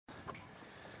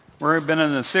We've been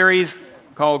in a series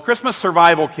called Christmas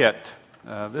Survival Kit.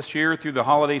 This year, through the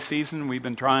holiday season, we've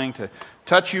been trying to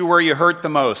touch you where you hurt the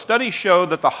most. Studies show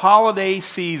that the holiday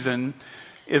season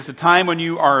is the time when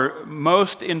you are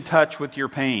most in touch with your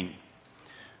pain.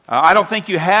 I don't think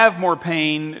you have more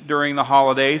pain during the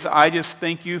holidays. I just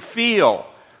think you feel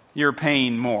your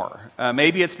pain more.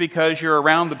 Maybe it's because you're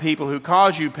around the people who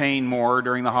cause you pain more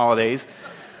during the holidays.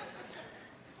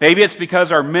 Maybe it's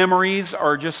because our memories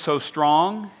are just so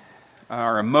strong.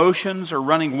 Our emotions are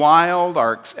running wild.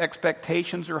 Our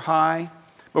expectations are high.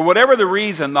 But whatever the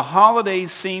reason, the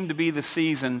holidays seem to be the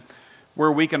season where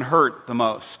we can hurt the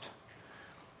most.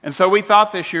 And so we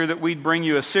thought this year that we'd bring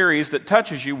you a series that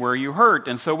touches you where you hurt.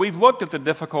 And so we've looked at the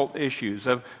difficult issues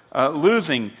of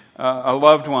losing a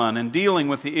loved one and dealing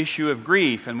with the issue of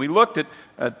grief. And we looked at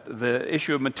the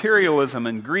issue of materialism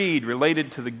and greed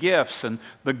related to the gifts and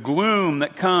the gloom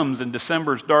that comes in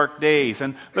December's dark days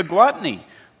and the gluttony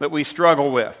that we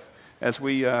struggle with as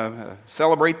we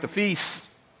celebrate the feasts.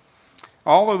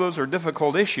 All of those are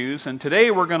difficult issues, and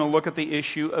today we're going to look at the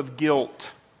issue of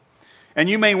guilt. And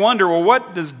you may wonder, well,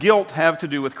 what does guilt have to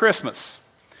do with Christmas?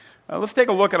 Let's take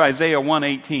a look at Isaiah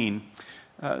 1:18.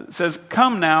 It says,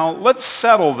 "Come now, let's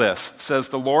settle this, says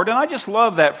the Lord." And I just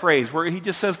love that phrase where he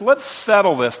just says, let's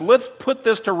settle this. Let's put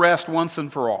this to rest once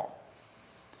and for all.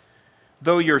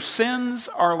 "Though your sins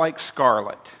are like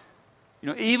scarlet,"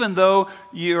 even though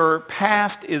your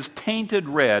past is tainted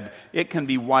red, it can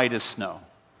be white as snow.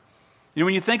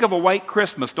 When you think of a white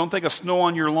Christmas, don't think of snow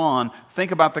on your lawn.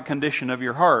 Think about the condition of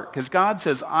your heart. Because God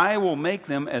says, "I will make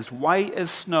them as white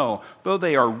as snow. Though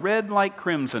they are red like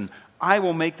crimson, I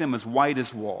will make them as white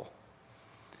as wool."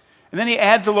 And then he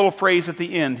adds a little phrase at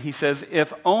the end. He says,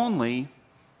 "If only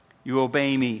you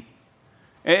obey me."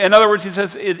 In other words, he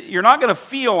says, you're not going to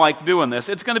feel like doing this.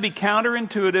 It's going to be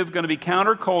counterintuitive, going to be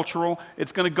countercultural.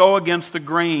 It's going to go against the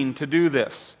grain to do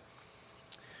this.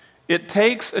 It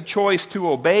takes a choice to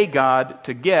obey God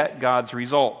to get God's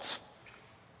results.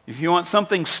 If you want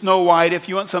something snow white, if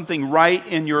you want something right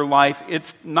in your life,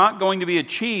 it's not going to be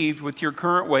achieved with your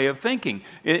current way of thinking.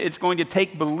 It's going to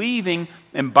take believing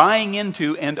and buying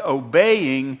into and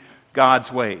obeying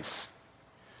God's ways.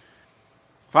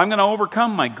 If I'm going to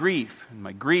overcome my grief and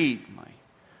my greed, my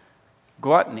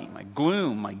gluttony, my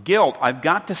gloom, my guilt, I've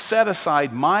got to set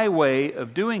aside my way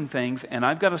of doing things, and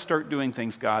I've got to start doing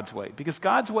things God's way. Because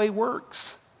God's way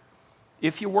works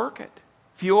if you work it,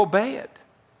 if you obey it.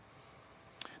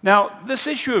 Now, this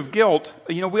issue of guilt,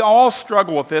 we all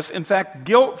struggle with this. In fact,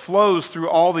 guilt flows through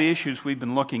all the issues we've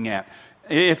been looking at.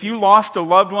 If you lost a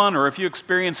loved one or if you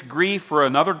experienced grief or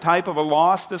another type of a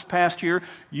loss this past year,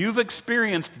 you've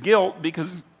experienced guilt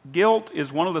because guilt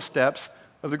is one of the steps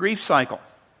of the grief cycle.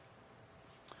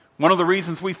 One of the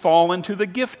reasons we fall into the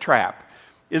gift trap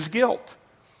is guilt.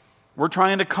 We're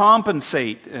trying to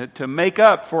compensate, to make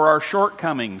up for our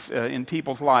shortcomings in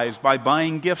people's lives by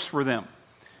buying gifts for them.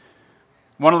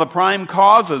 One of the prime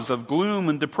causes of gloom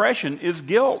and depression is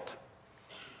guilt.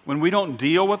 When we don't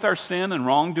deal with our sin and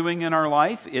wrongdoing in our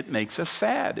life, it makes us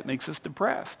sad. It makes us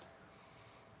depressed.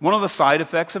 One of the side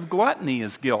effects of gluttony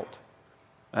is guilt.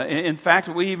 In fact,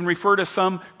 we even refer to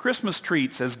some Christmas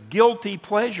treats as guilty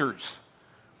pleasures.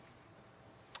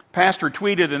 Pastor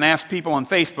tweeted and asked people on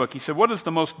Facebook, he said, "What is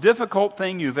the most difficult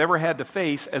thing you've ever had to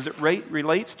face as it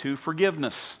relates to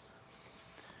forgiveness?"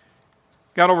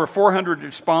 Got over 400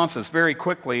 responses very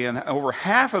quickly, and over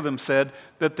half of them said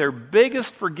that their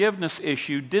biggest forgiveness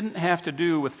issue didn't have to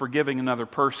do with forgiving another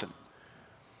person.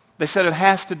 They said it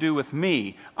has to do with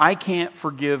me. I can't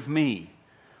forgive me.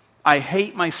 I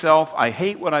hate myself. I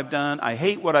hate what I've done. I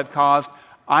hate what I've caused.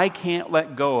 I can't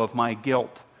let go of my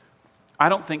guilt. I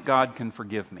don't think God can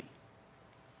forgive me.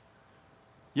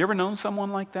 You ever known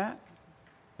someone like that?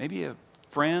 Maybe a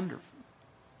friend or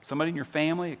somebody in your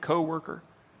family, a coworker,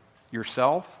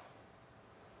 yourself,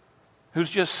 who's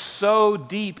just so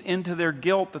deep into their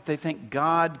guilt that they think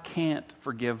God can't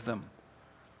forgive them.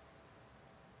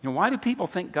 Why do people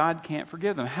think God can't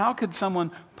forgive them? How could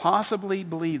someone possibly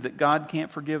believe that God can't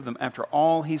forgive them after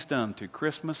all He's done through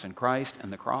Christmas and Christ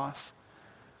and the cross?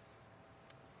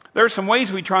 There are some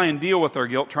ways we try and deal with our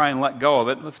guilt, try and let go of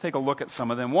it. Let's take a look at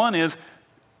some of them. One is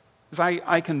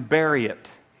I can bury it.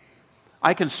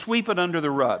 I can sweep it under the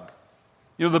rug.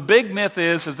 The big myth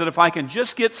is that if I can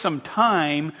just get some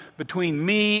time between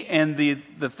me and the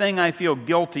thing I feel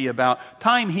guilty about,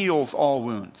 time heals all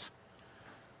wounds.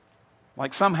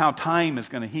 Like somehow time is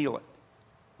going to heal it.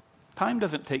 Time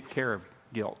doesn't take care of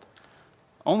guilt.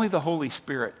 Only the Holy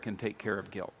Spirit can take care of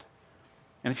guilt.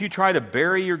 And if you try to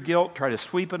bury your guilt, try to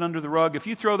sweep it under the rug, if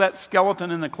you throw that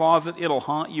skeleton in the closet, it'll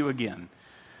haunt you again.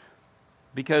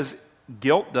 Because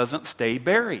guilt doesn't stay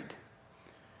buried.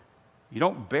 You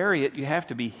don't bury it, you have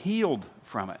to be healed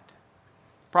from it.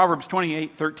 Proverbs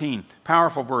 28:13,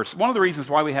 powerful verse. One of the reasons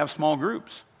why we have small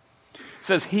groups. It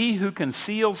says, "He who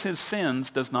conceals his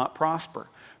sins does not prosper,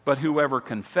 but whoever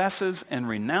confesses and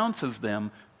renounces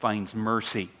them finds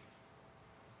mercy."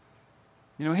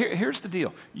 You know, here's the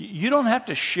deal. You don't have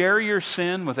to share your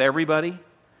sin with everybody,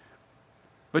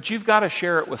 but you've got to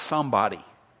share it with somebody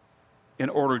in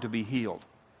order to be healed.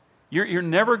 You're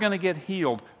never going to get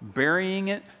healed burying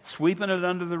it, sweeping it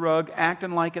under the rug,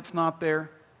 acting like it's not there.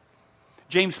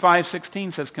 James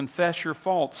 5:16 says, "Confess your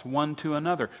faults one to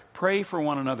another. Pray for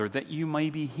one another that you may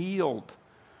be healed."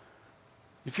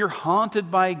 If you're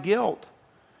haunted by guilt,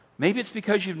 maybe it's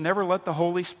because you've never let the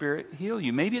Holy Spirit heal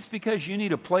you. Maybe it's because you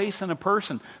need a place and a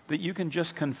person that you can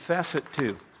just confess it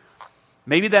to.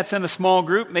 Maybe that's in a small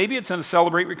group. Maybe it's in a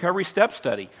Celebrate Recovery step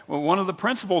study. Well, one of the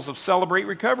principles of Celebrate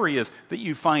Recovery is that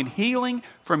you find healing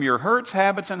from your hurts,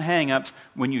 habits, and hang-ups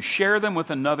when you share them with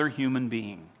another human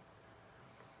being.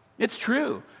 It's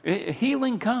true.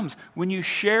 Healing comes when you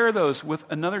share those with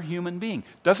another human being.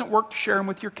 Doesn't work to share them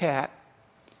with your cat.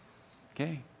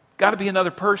 Okay? Got to be another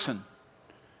person.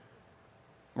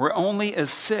 We're only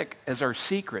as sick as our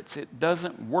secrets. It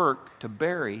doesn't work to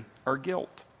bury our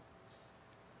guilt.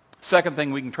 Second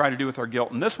thing we can try to do with our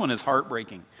guilt, and this one is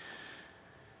heartbreaking.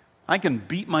 I can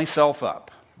beat myself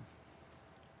up.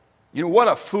 You know, what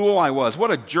a fool I was.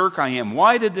 What a jerk I am.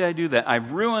 Why did I do that?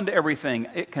 I've ruined everything.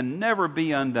 It can never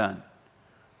be undone.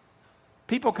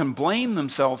 People can blame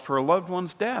themselves for a loved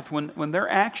one's death when their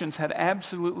actions had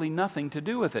absolutely nothing to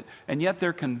do with it. And yet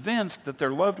they're convinced that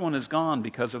their loved one is gone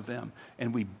because of them.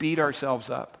 And we beat ourselves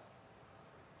up.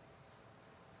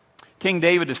 King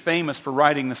David is famous for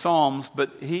writing the Psalms,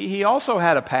 but he also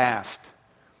had a past.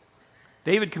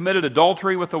 David committed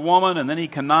adultery with a woman, and then he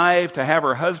connived to have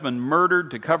her husband murdered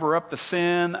to cover up the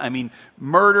sin. I mean,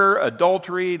 murder,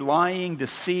 adultery, lying,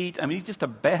 deceit. I mean, he's just a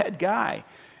bad guy.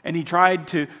 And he tried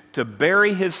to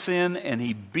bury his sin, and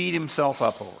he beat himself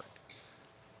up over it.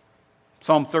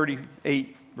 Psalm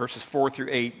 38, verses 4 through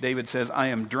 8, David says, "I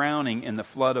am drowning in the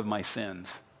flood of my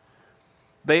sins.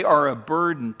 They are a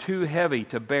burden too heavy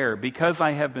to bear. Because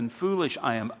I have been foolish,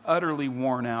 I am utterly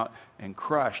worn out and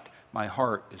crushed. My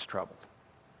heart is troubled."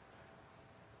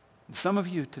 And some of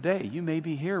you today, you may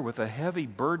be here with a heavy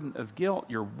burden of guilt.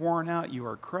 You're worn out, you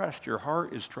are crushed, your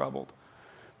heart is troubled,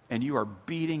 and you are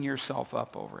beating yourself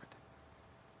up over it.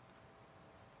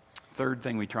 Third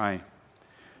thing we try,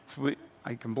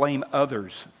 I can blame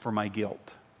others for my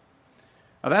guilt.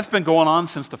 Now, that's been going on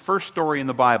since the first story in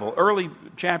the Bible. Early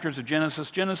chapters of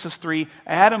Genesis 3,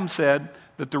 Adam said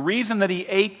that the reason that he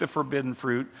ate the forbidden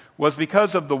fruit was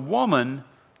because of the woman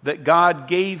that God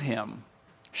gave him.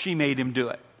 She made him do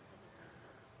it.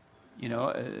 You know,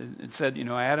 it said,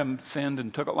 Adam sinned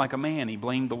and took it like a man. He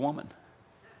blamed the woman.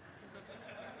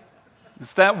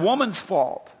 It's that woman's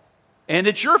fault. And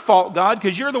it's your fault, God,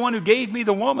 because you're the one who gave me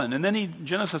the woman. And then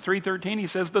Genesis 3:13, he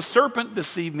says, "The serpent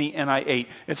deceived me and I ate."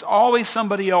 It's always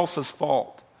somebody else's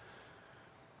fault.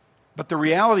 But the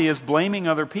reality is blaming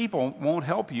other people won't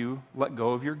help you let go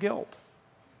of your guilt.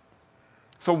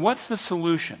 So what's the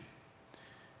solution?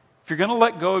 If you're going to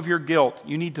let go of your guilt,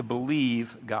 you need to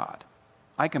believe God.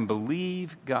 I can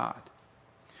believe God.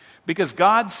 Because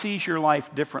God sees your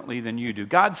life differently than you do.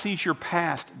 God sees your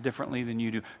past differently than you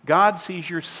do. God sees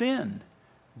your sin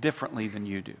differently than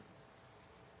you do.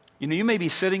 You know, you may be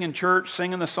sitting in church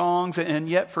singing the songs, and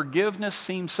yet forgiveness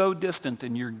seems so distant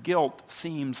and your guilt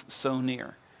seems so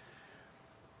near.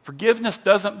 Forgiveness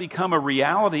doesn't become a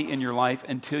reality in your life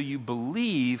until you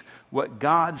believe what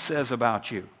God says about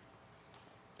you.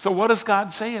 So what does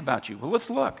God say about you? Well,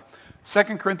 let's look.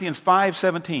 2 Corinthians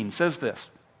 5:17 says this.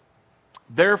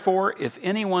 "Therefore, if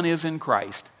anyone is in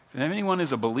Christ," if anyone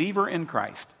is a believer in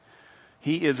Christ,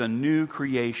 he is a new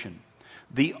creation.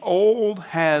 "The old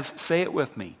has," say it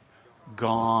with me,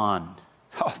 "gone."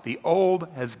 Oh, the old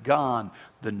has gone.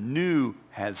 The new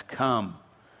has come.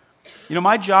 You know,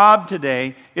 my job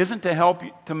today isn't to help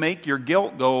you to make your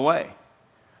guilt go away,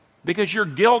 because your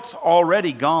guilt's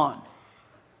already gone.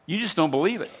 You just don't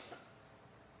believe it.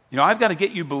 You know, I've got to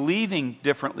get you believing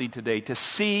differently today to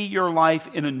see your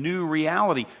life in a new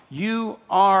reality. You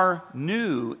are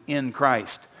new in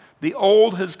Christ. The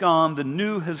old has gone, the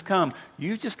new has come.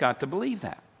 You've just got to believe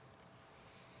that.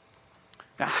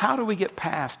 Now, how do we get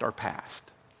past our past?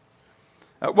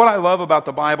 What I love about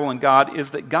the Bible and God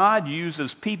is that God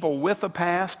uses people with a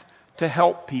past to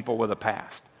help people with a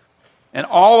past. And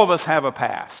all of us have a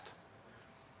past.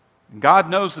 God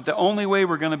knows that the only way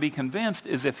we're going to be convinced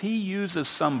is if He uses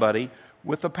somebody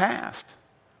with a past.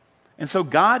 And so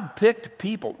God picked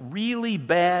people, really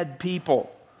bad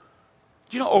people.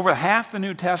 Do you know over half the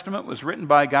New Testament was written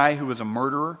by a guy who was a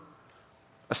murderer,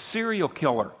 a serial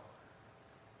killer?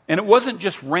 And it wasn't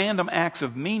just random acts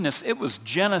of meanness, it was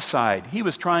genocide. He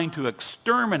was trying to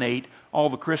exterminate all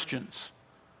the Christians.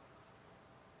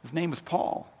 His name was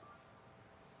Paul.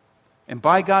 And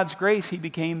by God's grace, he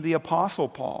became the Apostle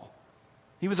Paul.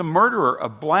 He was a murderer, a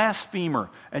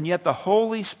blasphemer, and yet the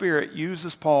Holy Spirit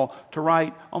uses Paul to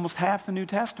write almost half the New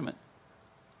Testament.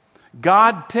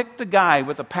 God picked the guy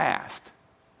with a past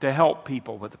to help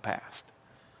people with the past.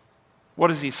 What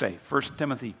does he say? 1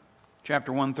 Timothy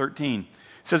chapter 1:13. It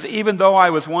says, even though I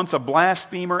was once a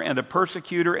blasphemer and a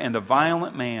persecutor and a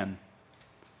violent man,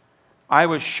 I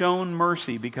was shown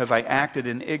mercy because I acted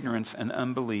in ignorance and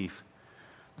unbelief.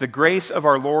 The grace of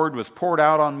our Lord was poured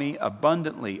out on me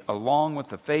abundantly, along with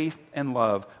the faith and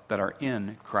love that are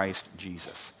in Christ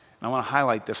Jesus. And I want to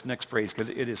highlight this next phrase because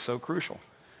it is so crucial.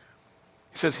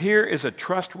 He says, here is a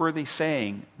trustworthy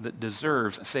saying that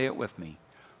deserves, say it with me,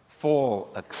 full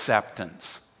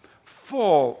acceptance.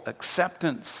 Full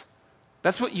acceptance.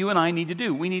 That's what you and I need to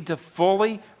do. We need to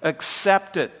fully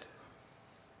accept it.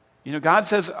 You know, God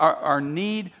says our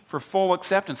need for full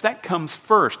acceptance, that comes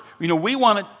first. You know, we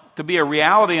want it to be a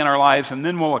reality in our lives and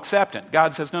then we'll accept it.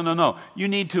 God says, no. You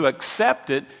need to accept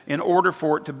it in order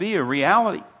for it to be a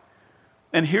reality.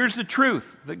 And here's the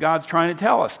truth that God's trying to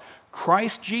tell us.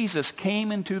 Christ Jesus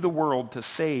came into the world to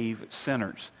save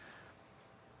sinners.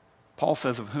 Paul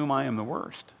says, of whom I am the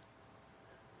worst.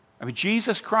 I mean,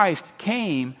 Jesus Christ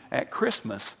came at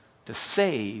Christmas to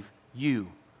save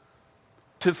you,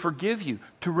 to forgive you,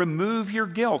 to remove your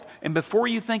guilt. And before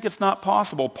you think it's not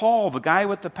possible, Paul, the guy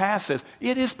with the past, says,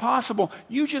 it is possible.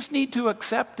 You just need to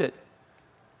accept it.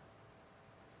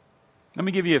 Let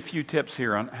me give you a few tips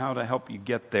here on how to help you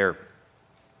get there.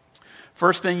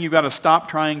 First thing, you've got to stop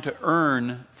trying to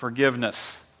earn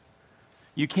forgiveness.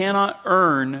 You cannot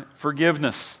earn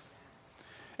forgiveness.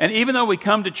 And even though we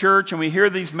come to church and we hear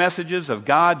these messages of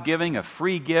God giving a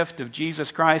free gift of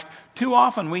Jesus Christ, too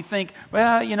often we think,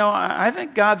 well, you know, I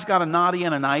think God's got a naughty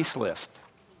and a nice list.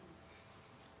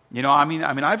 You know, I mean,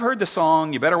 I've heard the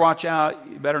song, you better watch out,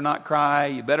 you better not cry,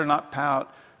 you better not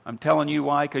pout. I'm telling you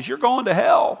why, because you're going to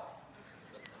hell.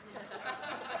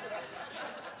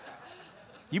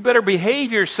 You better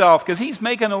behave yourself because he's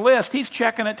making a list. He's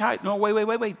checking it tight. No,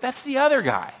 wait. That's the other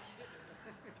guy.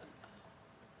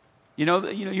 You know,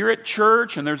 you're at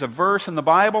church and there's a verse in the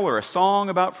Bible or a song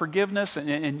about forgiveness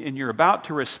and you're about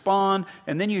to respond,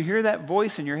 and then you hear that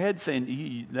voice in your head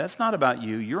saying, that's not about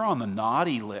you. You're on the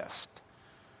naughty list.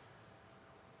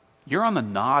 You're on the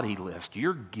naughty list.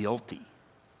 You're guilty.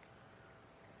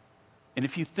 And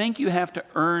if you think you have to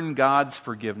earn God's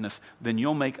forgiveness, then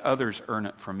you'll make others earn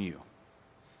it from you.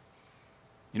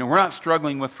 You know, we're not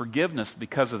struggling with forgiveness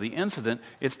because of the incident.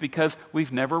 It's because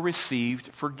we've never received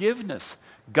forgiveness.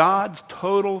 God's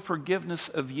total forgiveness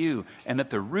of you. And at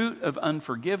the root of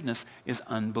unforgiveness is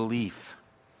unbelief.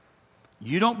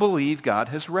 You don't believe God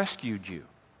has rescued you.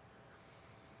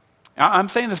 Now, I'm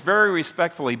saying this very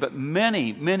respectfully, but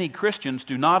many Christians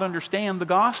do not understand the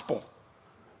gospel.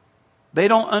 They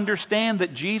don't understand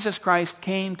that Jesus Christ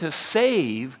came to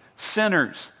save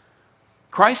sinners.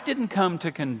 Christ didn't come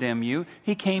to condemn you.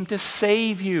 He came to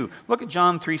save you. Look at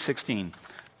John 3:16.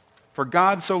 For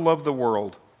God so loved the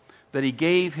world that he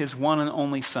gave his one and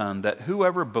only Son, that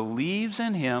whoever believes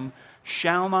in him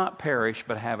shall not perish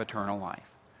but have eternal life.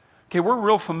 Okay, we're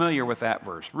real familiar with that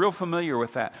verse. Real familiar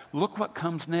with that. Look what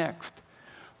comes next.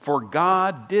 For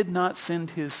God did not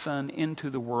send his Son into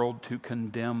the world to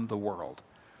condemn the world,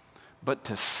 but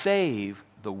to save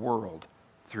the world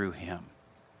through him.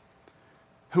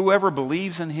 Whoever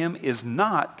believes in him is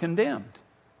not condemned.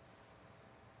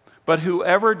 But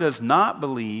whoever does not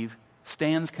believe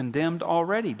stands condemned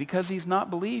already because he's not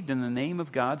believed in the name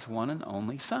of God's one and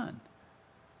only Son.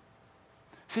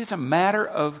 See, it's a matter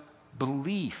of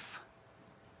belief.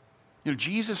 You know,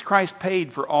 Jesus Christ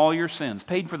paid for all your sins,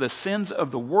 paid for the sins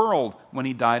of the world when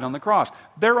he died on the cross.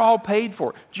 They're all paid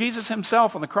for. Jesus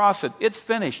himself on the cross said, it's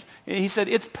finished. He said,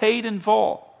 it's paid in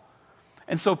full.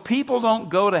 And so people don't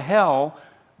go to hell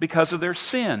because of their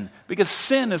sin, because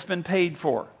sin has been paid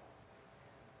for.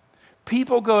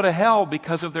 People go to hell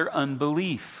because of their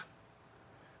unbelief,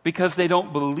 because they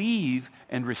don't believe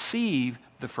and receive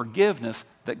the forgiveness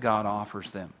that God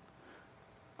offers them.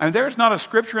 I mean, there's not a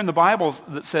scripture in the Bible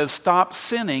that says, stop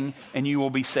sinning and you will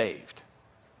be saved.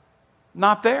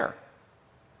 Not there.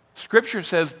 Scripture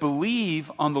says,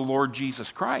 believe on the Lord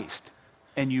Jesus Christ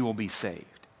and you will be saved.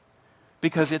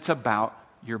 Because it's about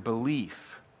your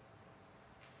belief.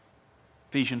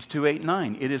 Ephesians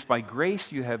 2:8-9, it is by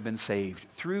grace you have been saved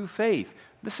through faith.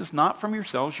 This is not from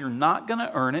yourselves. You're not going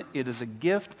to earn it. It is a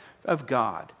gift of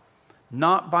God,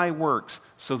 not by works,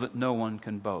 so that no one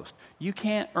can boast. You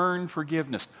can't earn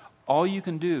forgiveness. All you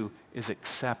can do is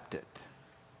accept it.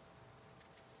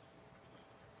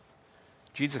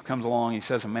 Jesus comes along, he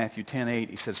says in Matthew 10:8,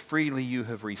 he says, freely you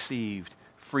have received,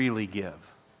 freely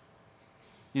give.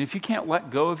 And if you can't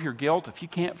let go of your guilt, if you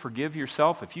can't forgive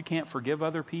yourself, if you can't forgive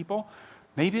other people,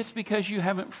 maybe it's because you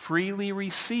haven't freely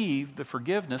received the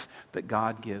forgiveness that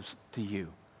God gives to you.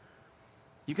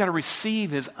 You've got to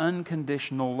receive his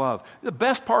unconditional love. The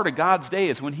best part of God's day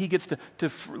is when he gets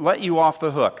to let you off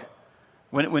the hook,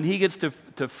 when he gets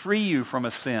to free you from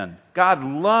a sin. God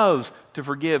loves to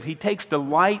forgive. He takes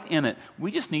delight in it.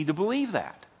 We just need to believe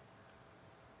that.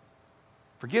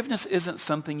 Forgiveness isn't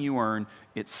something you earn,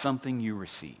 it's something you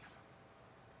receive.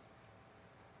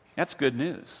 That's good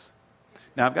news.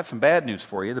 Now, I've got some bad news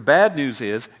for you. The bad news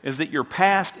is that your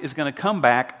past is going to come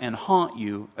back and haunt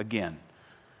you again.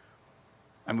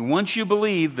 I mean, once you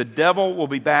believe, the devil will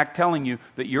be back telling you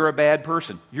that you're a bad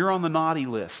person. You're on the naughty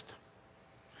list.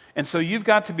 And so you've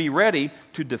got to be ready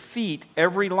to defeat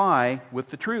every lie with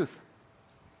the truth.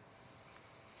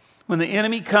 When the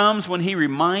enemy comes, when he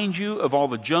reminds you of all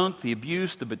the junk, the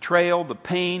abuse, the betrayal, the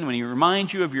pain, when he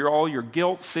reminds you of all your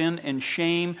guilt, sin, and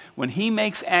shame, when he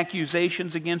makes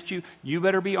accusations against you, you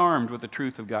better be armed with the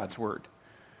truth of God's word.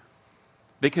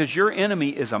 Because your enemy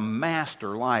is a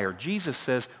master liar. Jesus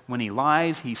says when he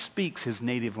lies, he speaks his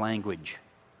native language.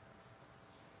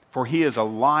 For he is a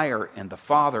liar and the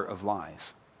father of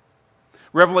lies.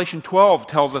 Revelation 12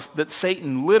 tells us that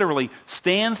Satan literally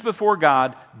stands before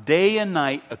God day and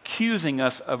night accusing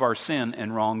us of our sin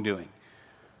and wrongdoing.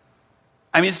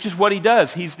 I mean, it's just what he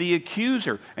does. He's the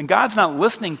accuser. And God's not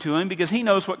listening to him because he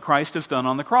knows what Christ has done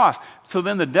on the cross. So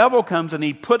then the devil comes and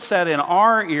he puts that in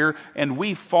our ear and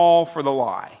we fall for the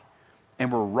lie.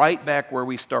 And we're right back where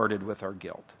we started with our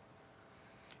guilt.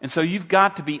 And so you've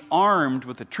got to be armed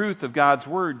with the truth of God's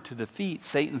word to defeat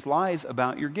Satan's lies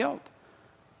about your guilt.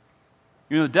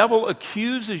 You know, the devil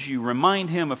accuses you. Remind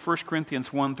him of 1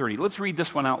 Corinthians 1:30. Let's read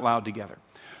this one out loud together.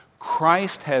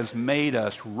 Christ has made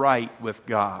us right with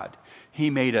God. He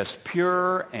made us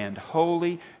pure and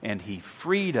holy, and he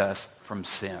freed us from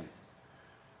sin.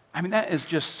 I mean, that is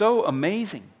just so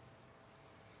amazing.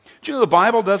 Do you know the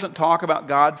Bible doesn't talk about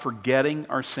God forgetting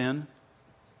our sin?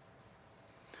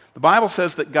 The Bible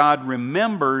says that God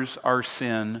remembers our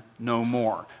sin no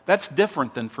more. That's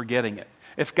different than forgetting it.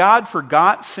 If God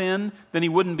forgot sin, then he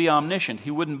wouldn't be omniscient.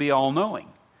 He wouldn't be all-knowing.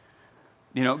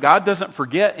 You know, God doesn't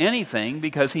forget anything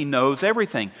because he knows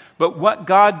everything. But what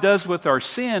God does with our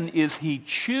sin is he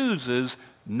chooses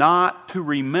not to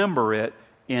remember it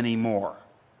anymore.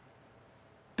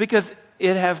 Because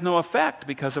it has no effect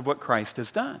because of what Christ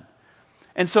has done.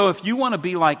 And so if you want to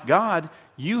be like God,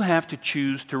 you have to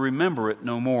choose to remember it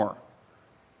no more.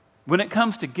 When it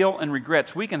comes to guilt and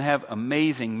regrets, we can have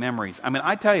amazing memories. I mean,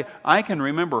 I tell you, I can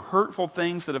remember hurtful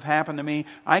things that have happened to me.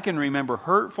 I can remember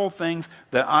hurtful things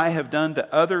that I have done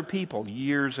to other people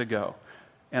years ago.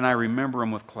 And I remember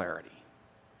them with clarity.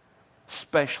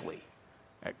 Especially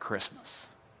at Christmas.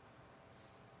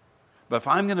 But if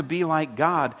I'm going to be like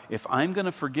God, if I'm going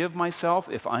to forgive myself,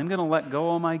 if I'm going to let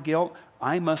go of my guilt,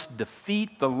 I must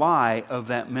defeat the lie of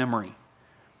that memory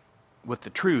with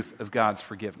the truth of God's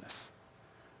forgiveness.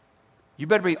 You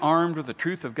better be armed with the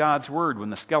truth of God's word when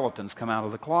the skeletons come out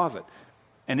of the closet.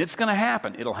 And it's going to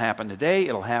happen. It'll happen today.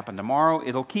 It'll happen tomorrow.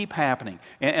 It'll keep happening.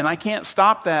 And I can't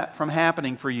stop that from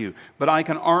happening for you. But I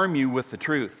can arm you with the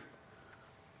truth.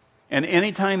 And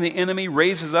anytime the enemy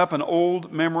raises up an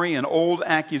old memory, an old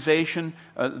accusation,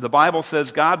 the Bible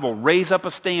says God will raise up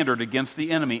a standard against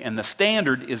the enemy. And the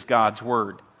standard is God's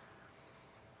word.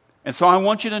 And so I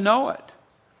want you to know it.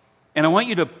 And I want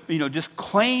you to, just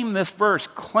claim this verse,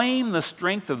 claim the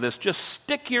strength of this. Just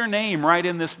stick your name right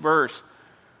in this verse.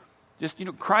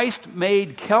 Christ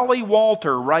made Kelly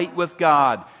Walter right with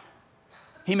God.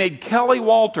 He made Kelly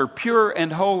Walter pure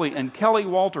and holy, and Kelly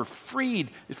Walter freed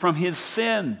from his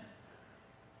sin.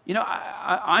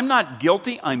 I'm not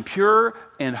guilty. I'm pure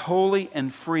and holy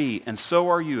and free, and so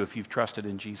are you if you've trusted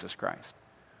in Jesus Christ.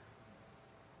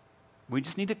 We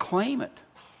just need to claim it.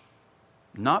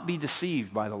 Not be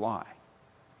deceived by the lie.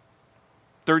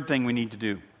 Third thing we need to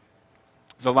do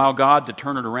is allow God to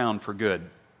turn it around for good.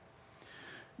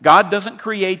 God doesn't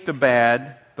create the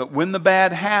bad, but when the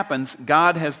bad happens,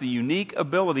 God has the unique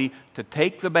ability to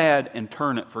take the bad and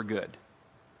turn it for good.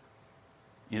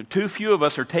 Too few of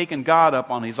us are taking God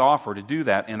up on his offer to do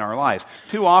that in our lives.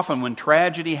 Too often when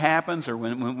tragedy happens or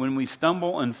when we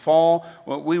stumble and fall,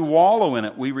 we wallow in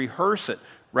it, we rehearse it.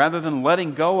 rather than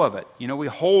letting go of it. We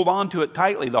hold on to it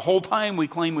tightly. The whole time we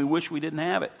claim we wish we didn't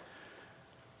have it.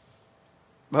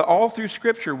 But all through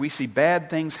Scripture, we see bad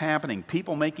things happening,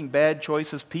 people making bad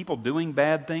choices, people doing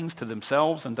bad things to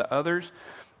themselves and to others.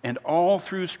 And all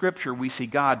through Scripture, we see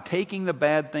God taking the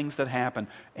bad things that happen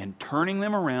and turning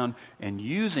them around and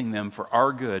using them for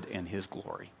our good and His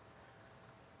glory.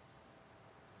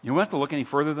 You don't have to look any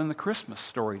further than the Christmas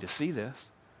story to see this.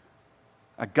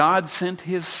 God sent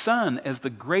His Son as the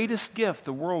greatest gift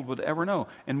the world would ever know.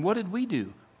 And what did we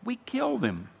do? We killed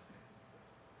Him.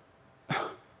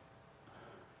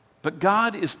 But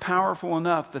God is powerful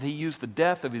enough that He used the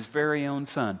death of His very own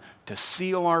Son to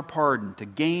seal our pardon, to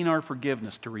gain our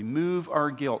forgiveness, to remove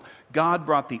our guilt. God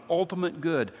brought the ultimate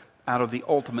good out of the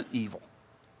ultimate evil.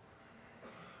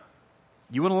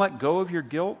 You want to let go of your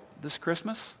guilt this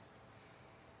Christmas?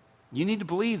 You need to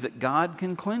believe that God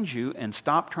can cleanse you and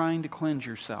stop trying to cleanse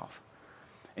yourself.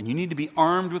 And you need to be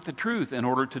armed with the truth in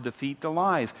order to defeat the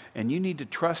lies. And you need to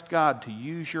trust God to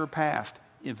use your past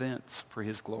events for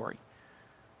His glory.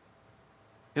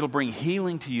 It'll bring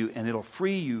healing to you and it'll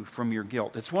free you from your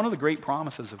guilt. It's one of the great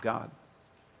promises of God.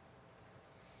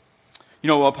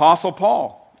 Apostle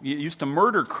Paul used to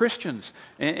murder Christians.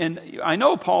 And I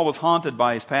know Paul was haunted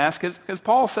by his past because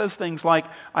Paul says things like,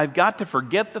 I've got to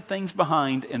forget the things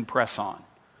behind and press on.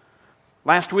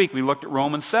 Last week we looked at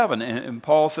Romans 7 and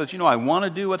Paul says, I want to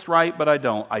do what's right, but I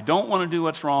don't. I don't want to do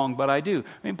what's wrong, but I do.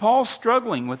 Paul's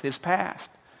struggling with his past.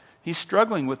 He's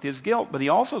struggling with his guilt, but he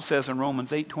also says in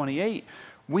Romans 8:28,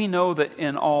 we know that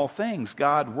in all things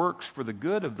God works for the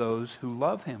good of those who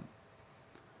love Him,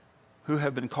 who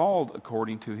have been called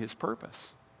according to His purpose.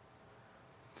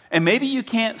 And maybe you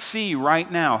can't see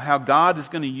right now how God is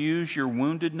going to use your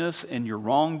woundedness and your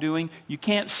wrongdoing. You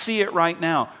can't see it right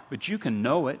now, but you can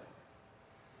know it.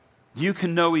 You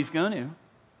can know He's going to.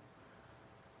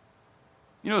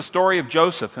 The story of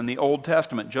Joseph in the Old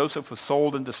Testament. Joseph was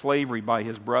sold into slavery by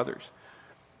his brothers.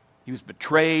 He was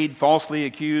betrayed, falsely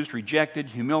accused, rejected,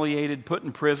 humiliated, put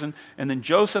in prison, and then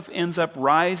Joseph ends up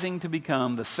rising to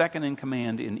become the second in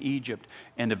command in Egypt.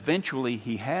 And eventually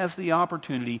he has the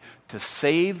opportunity to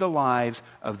save the lives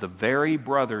of the very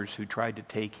brothers who tried to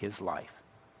take his life.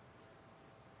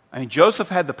 Joseph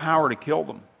had the power to kill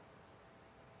them.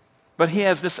 But he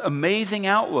has this amazing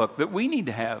outlook that we need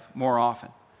to have more often.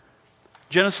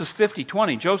 Genesis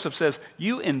 50:20, Joseph says,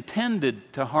 you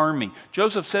intended to harm me.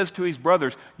 Joseph says to his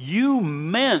brothers, you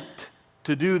meant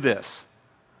to do this.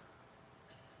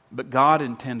 But God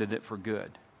intended it for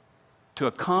good, to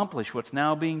accomplish what's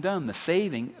now being done, the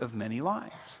saving of many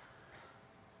lives.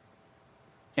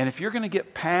 And if you're going to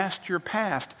get past your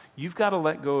past, you've got to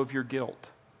let go of your guilt.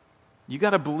 You've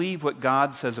got to believe what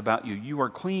God says about you. You are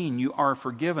clean, you are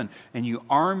forgiven, and you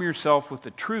arm yourself with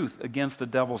the truth against the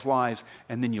devil's lies,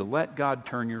 and then you let God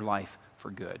turn your life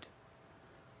for good.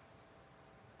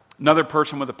 Another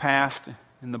person with a past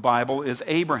in the Bible is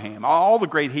Abraham. All the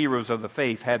great heroes of the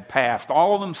faith had past.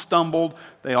 All of them stumbled.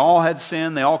 They all had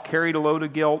sin. They all carried a load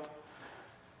of guilt.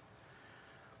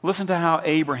 Listen to how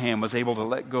Abraham was able to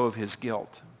let go of his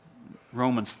guilt.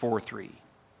 Romans 4:3.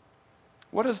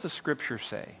 What does the Scripture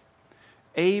say?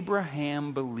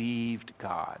 Abraham believed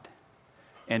God,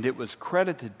 and it was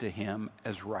credited to him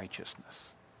as righteousness.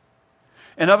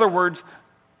 In other words,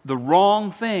 the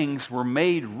wrong things were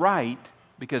made right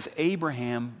because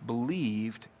Abraham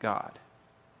believed God.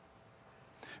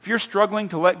 If you're struggling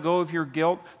to let go of your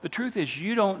guilt, the truth is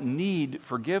you don't need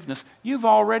forgiveness. You've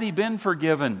already been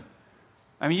forgiven.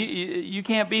 You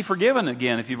can't be forgiven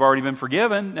again if you've already been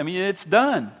forgiven. It's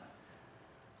done.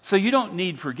 So you don't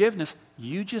need forgiveness.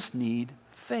 You just need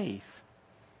faith.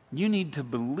 You need to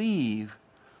believe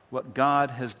what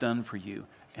God has done for you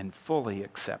and fully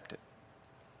accept it.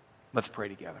 Let's pray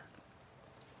together.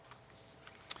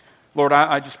 Lord,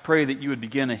 I just pray that you would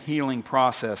begin a healing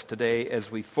process today as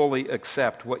we fully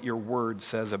accept what your word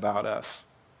says about us.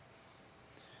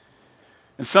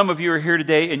 And some of you are here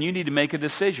today and you need to make a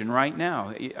decision right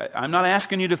now. I'm not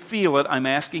asking you to feel it, I'm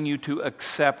asking you to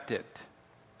accept it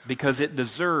because it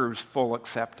deserves full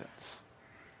acceptance.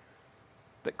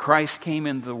 That Christ came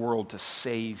into the world to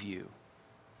save you.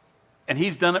 And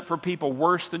he's done it for people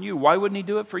worse than you. Why wouldn't he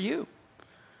do it for you?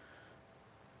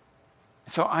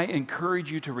 So I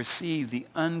encourage you to receive the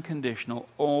unconditional,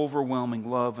 overwhelming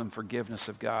love and forgiveness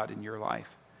of God in your life.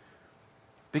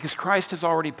 Because Christ has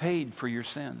already paid for your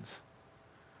sins.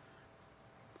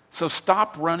 So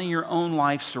stop running your own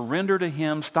life, surrender to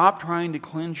him, stop trying to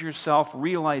cleanse yourself,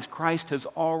 realize Christ has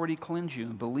already cleansed you,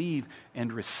 and believe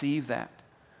and receive that.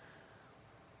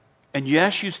 And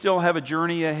yes, you still have a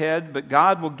journey ahead, but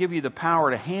God will give you the power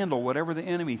to handle whatever the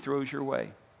enemy throws your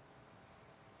way.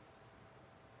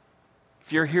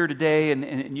 If you're here today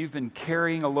and you've been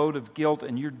carrying a load of guilt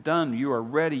and you're done, you are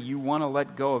ready, you want to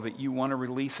let go of it, you want to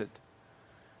release it.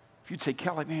 If you'd say,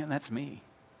 Kelly, man, that's me.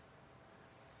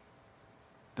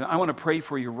 Then I want to pray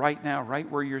for you right now, right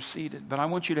where you're seated. But I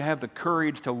want you to have the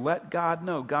courage to let God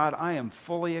know, God, I am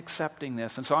fully accepting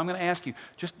this. And so I'm going to ask you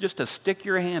just to stick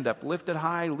your hand up, lift it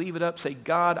high, leave it up, say,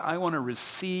 God, I want to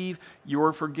receive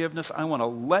your forgiveness. I want to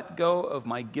let go of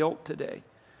my guilt today.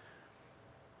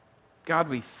 God,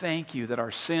 we thank you that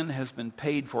our sin has been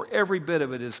paid for. Every bit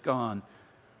of it is gone.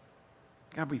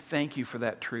 God, we thank you for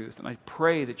that truth. And I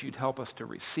pray that you'd help us to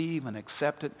receive and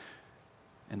accept it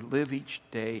and live each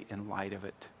day in light of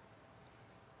it.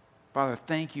 Father,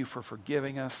 thank you for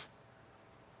forgiving us.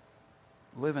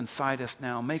 Live inside us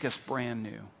now. Make us brand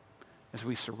new as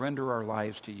we surrender our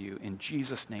lives to you. In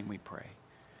Jesus' name we pray.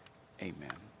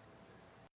 Amen.